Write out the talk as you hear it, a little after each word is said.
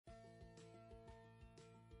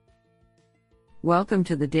Welcome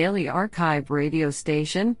to the Daily Archive radio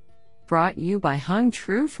station, brought you by Hung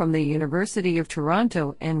Tru from the University of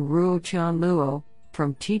Toronto and Ruo Chan Luo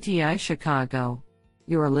from TTI Chicago.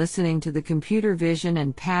 You are listening to the Computer Vision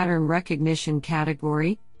and Pattern Recognition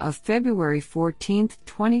category of February 14,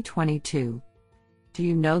 2022. Do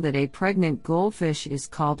you know that a pregnant goldfish is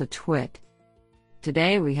called a twit?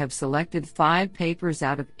 Today we have selected 5 papers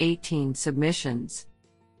out of 18 submissions.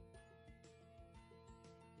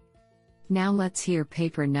 Now let's hear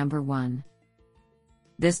paper number 1.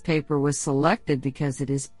 This paper was selected because it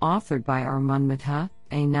is authored by Armand Mehta,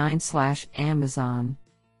 A9/Amazon,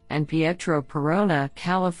 and Pietro Perona,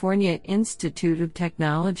 California Institute of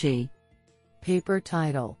Technology. Paper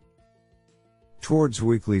title: Towards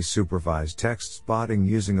Weakly Supervised Text Spotting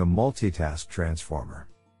Using a Multitask Transformer.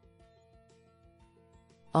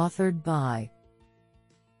 Authored by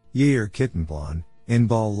Yair Kittenblon,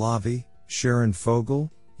 Inbal Lavi, Sharon Fogel,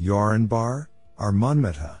 Joran Bar, Armand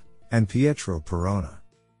Mehta, and Pietro Perona.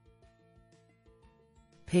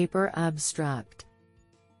 Paper abstract: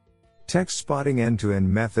 Text spotting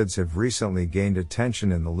end-to-end methods have recently gained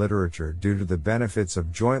attention in the literature due to the benefits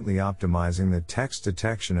of jointly optimizing the text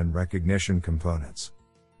detection and recognition components.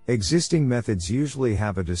 Existing methods usually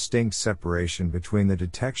have a distinct separation between the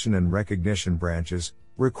detection and recognition branches,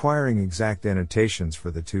 requiring exact annotations for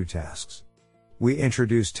the two tasks. We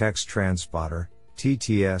introduced Text Transpotter,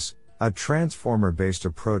 TTS, a transformer-based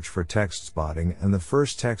approach for text spotting and the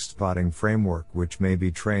first text spotting framework which may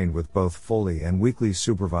be trained with both fully and weakly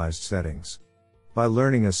supervised settings. By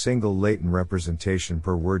learning a single latent representation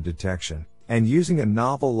per word detection, and using a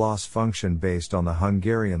novel loss function based on the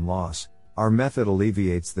Hungarian loss, our method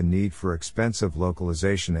alleviates the need for expensive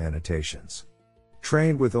localization annotations.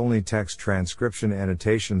 Trained with only text transcription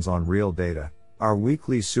annotations on real data, our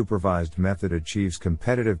weakly supervised method achieves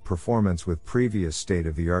competitive performance with previous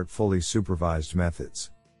state-of-the-art fully supervised methods.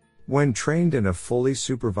 When trained in a fully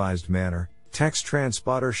supervised manner, Text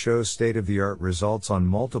Transpotter shows state-of-the-art results on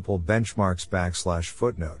multiple benchmarks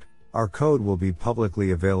 /. Our code will be publicly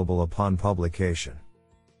available upon publication.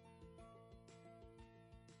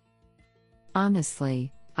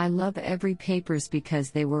 Honestly, I love every papers because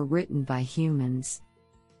they were written by humans.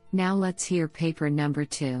 Now let's hear paper number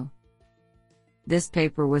 2. This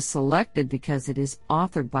paper was selected because it is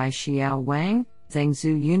authored by Xiao Wang,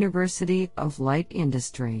 Zhengzhou University of Light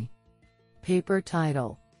Industry. Paper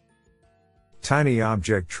title: Tiny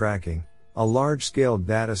Object Tracking, a large-scale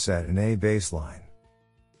dataset in a baseline.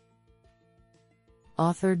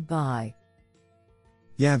 Authored by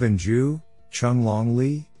Yabin Zhu, Chunglong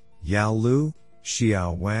Li, Yao Lu,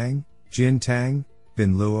 Xiao Wang, Jin Tang,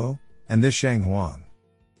 Bin Luo, and Sheng Huang.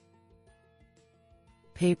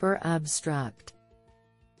 Paper abstract: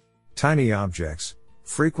 Tiny objects,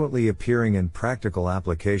 frequently appearing in practical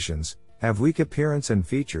applications, have weak appearance and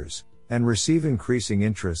features, and receive increasing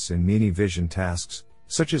interests in mini vision tasks,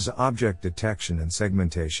 such as object detection and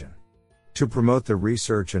segmentation. To promote the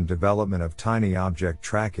research and development of tiny object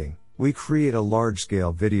tracking, we create a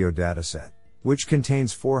large-scale video dataset, which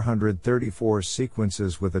contains 434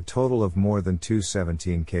 sequences with a total of more than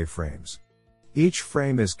 217K frames. Each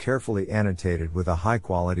frame is carefully annotated with a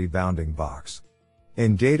high-quality bounding box.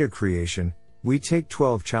 In data creation, we take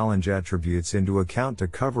 12 challenge attributes into account to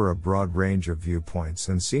cover a broad range of viewpoints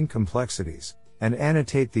and scene complexities, and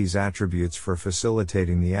annotate these attributes for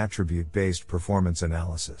facilitating the attribute-based performance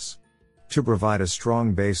analysis. To provide a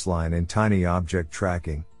strong baseline in tiny object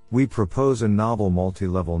tracking, we propose a novel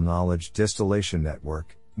multi-level knowledge distillation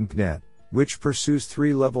network, MCNet, which pursues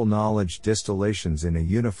 3-level knowledge distillations in a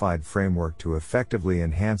unified framework to effectively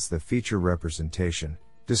enhance the feature representation,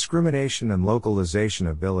 discrimination and localization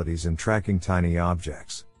abilities in tracking tiny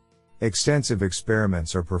objects. Extensive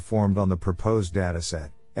experiments are performed on the proposed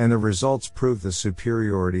dataset, and the results prove the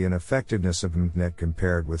superiority and effectiveness of MCNet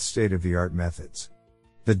compared with state-of-the-art methods.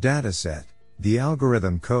 The dataset, the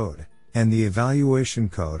algorithm code, and the evaluation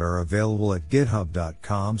code are available at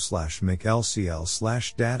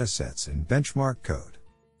github.com/mclcl/datasets and benchmark code.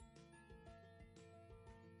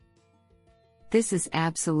 This is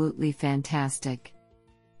absolutely fantastic.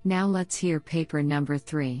 Now let's hear paper number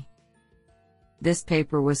 3. This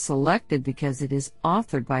paper was selected because it is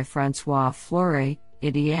authored by François Fleuret,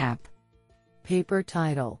 IDIAP. Paper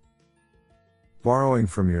title: Borrowing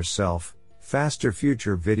from Yourself, Faster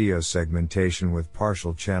Future Video Segmentation with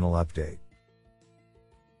Partial Channel Update.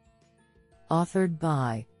 Authored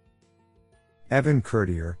by Evan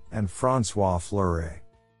Courtier and François Fleuret.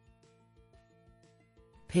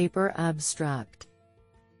 Paper abstract: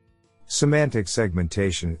 Semantic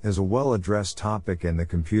segmentation is a well-addressed topic in the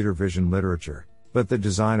computer vision literature, but the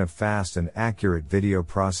design of fast and accurate video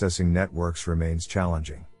processing networks remains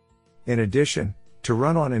challenging. In addition, to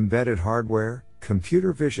run on embedded hardware,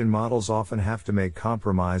 computer vision models often have to make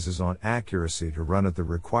compromises on accuracy to run at the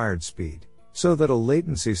required speed, so that a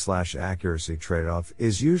latency/accuracy trade-off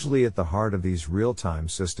is usually at the heart of these real-time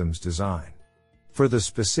systems design. For the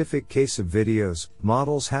specific case of videos,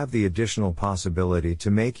 models have the additional possibility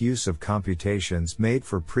to make use of computations made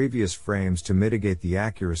for previous frames to mitigate the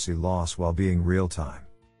accuracy loss while being real-time.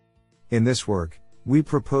 In this work, we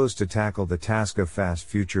propose to tackle the task of fast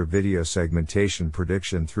future video segmentation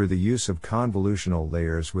prediction through the use of convolutional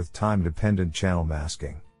layers with time-dependent channel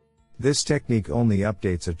masking. This technique only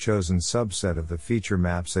updates a chosen subset of the feature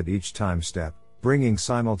maps at each time step, bringing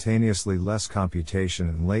simultaneously less computation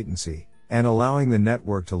and latency, and allowing the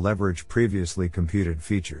network to leverage previously computed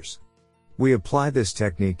features. We apply this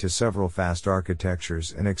technique to several fast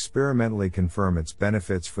architectures and experimentally confirm its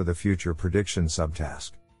benefits for the future prediction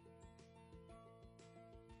subtask.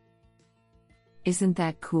 Isn't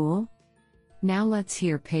that cool? Now let's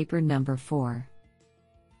hear paper number 4.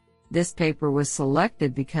 This paper was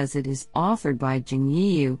selected because it is authored by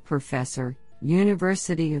Jingyi Yu, Professor,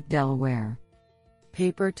 University of Delaware.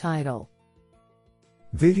 Paper title: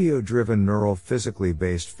 Video-driven neural physically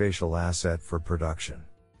based facial asset for production.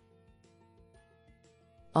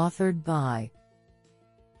 Authored by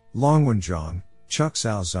Longwen Zhang,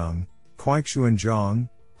 Chuxiao Zheng, Quaichuan Zhang,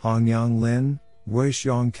 Hongyang Lin,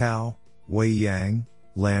 Weixiong Cao, Wei Yang,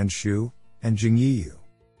 Lan Shu, and Jingyi Yu.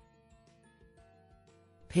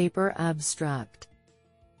 Paper abstract: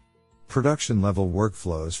 Production-level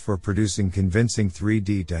workflows for producing convincing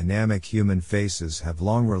 3D dynamic human faces have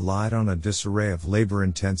long relied on a disarray of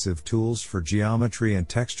labor-intensive tools for geometry and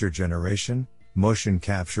texture generation, motion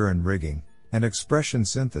capture and rigging, and expression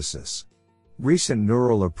synthesis. Recent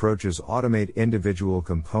neural approaches automate individual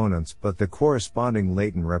components, but the corresponding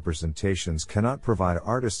latent representations cannot provide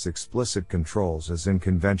artists explicit controls as in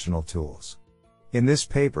conventional tools. In this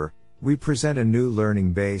paper, we present a new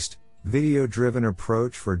learning-based, video-driven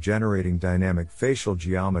approach for generating dynamic facial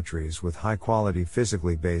geometries with high-quality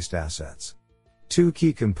physically based assets. Two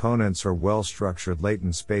key components are well-structured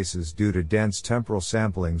latent spaces due to dense temporal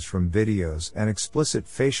samplings from videos and explicit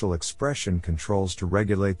facial expression controls to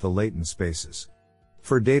regulate the latent spaces.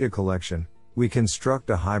 For data collection, we construct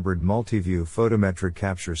a hybrid multi-view photometric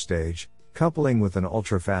capture stage, coupling with an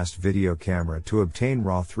ultra-fast video camera to obtain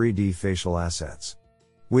raw 3D facial assets.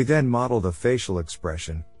 We then model the facial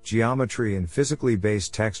expression, geometry and physically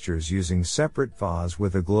based textures using separate FAs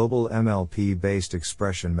with a global MLP-based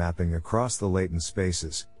expression mapping across the latent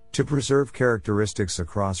spaces, to preserve characteristics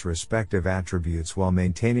across respective attributes while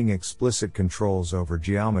maintaining explicit controls over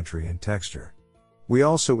geometry and texture. We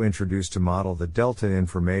also introduce to model the delta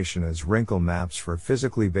information as wrinkle maps for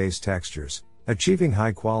physically based textures, achieving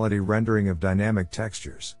high-quality rendering of dynamic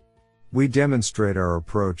textures. We demonstrate our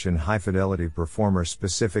approach in high-fidelity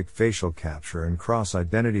performer-specific facial capture and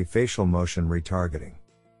cross-identity facial motion retargeting.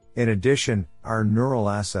 In addition, our neural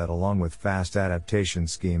asset along with fast adaptation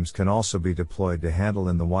schemes can also be deployed to handle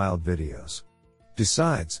in the wild videos.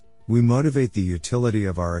 Besides, we motivate the utility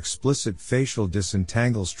of our explicit facial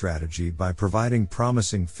disentangle strategy by providing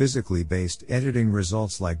promising physically based editing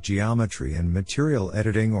results like geometry and material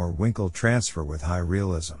editing or winkle transfer with high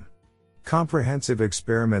realism. Comprehensive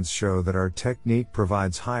experiments show that our technique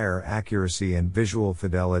provides higher accuracy and visual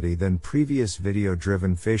fidelity than previous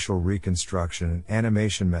video-driven facial reconstruction and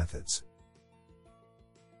animation methods.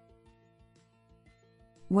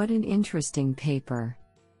 What an interesting paper.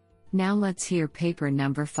 Now let's hear paper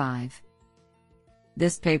number 5.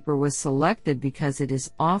 This paper was selected because it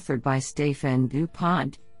is authored by Stéphane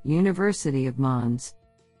Dupont, University of Mons.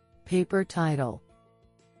 Paper title: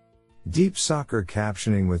 Deep Soccer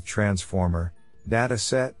Captioning with Transformer,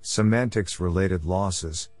 Dataset, Semantics-Related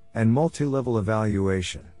Losses, and Multi-Level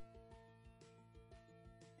Evaluation.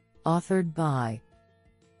 Authored by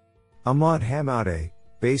Ahmad Hamadeh,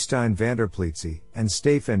 Bastiaan van der Pleitze, and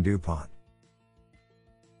Stéphane Dupont.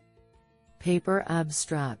 Paper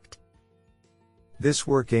abstract: This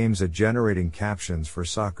work aims at generating captions for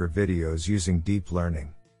soccer videos using deep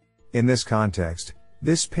learning. In this context,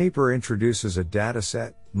 this paper introduces a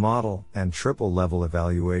dataset, model, and triple-level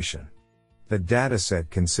evaluation. The dataset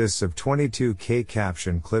consists of 22K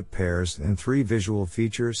caption clip pairs and 3 visual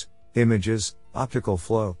features, images, optical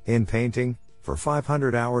flow, in painting, for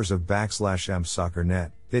 500 hours of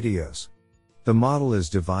 /m/SoccerNet videos. The model is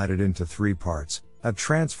divided into 3 parts: a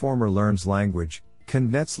transformer learns language,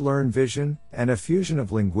 ConnectNets learn vision, and a fusion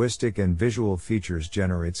of linguistic and visual features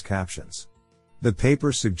generates captions. The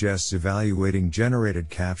paper suggests evaluating generated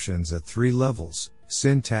captions at 3 levels: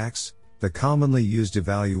 syntax, the commonly used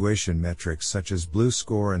evaluation metrics such as Blue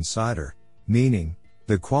Score and CIDR, meaning,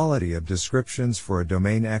 the quality of descriptions for a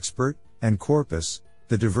domain expert, and corpus,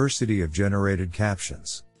 the diversity of generated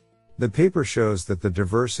captions. The paper shows that the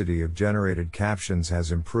diversity of generated captions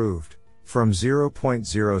has improved, from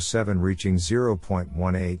 0.07 reaching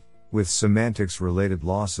 0.18, with semantics-related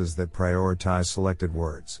losses that prioritize selected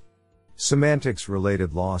words.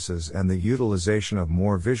 Semantics-related losses and the utilization of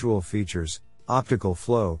more visual features, optical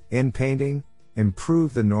flow, in painting,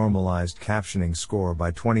 improve the normalized captioning score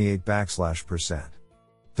by 28%.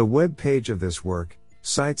 The web page of this work,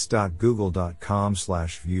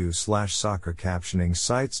 sites.google.com/view/soccer captioning,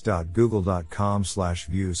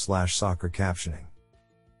 sites.google.com/view/soccer captioning.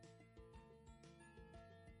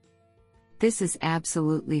 This is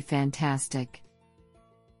absolutely fantastic.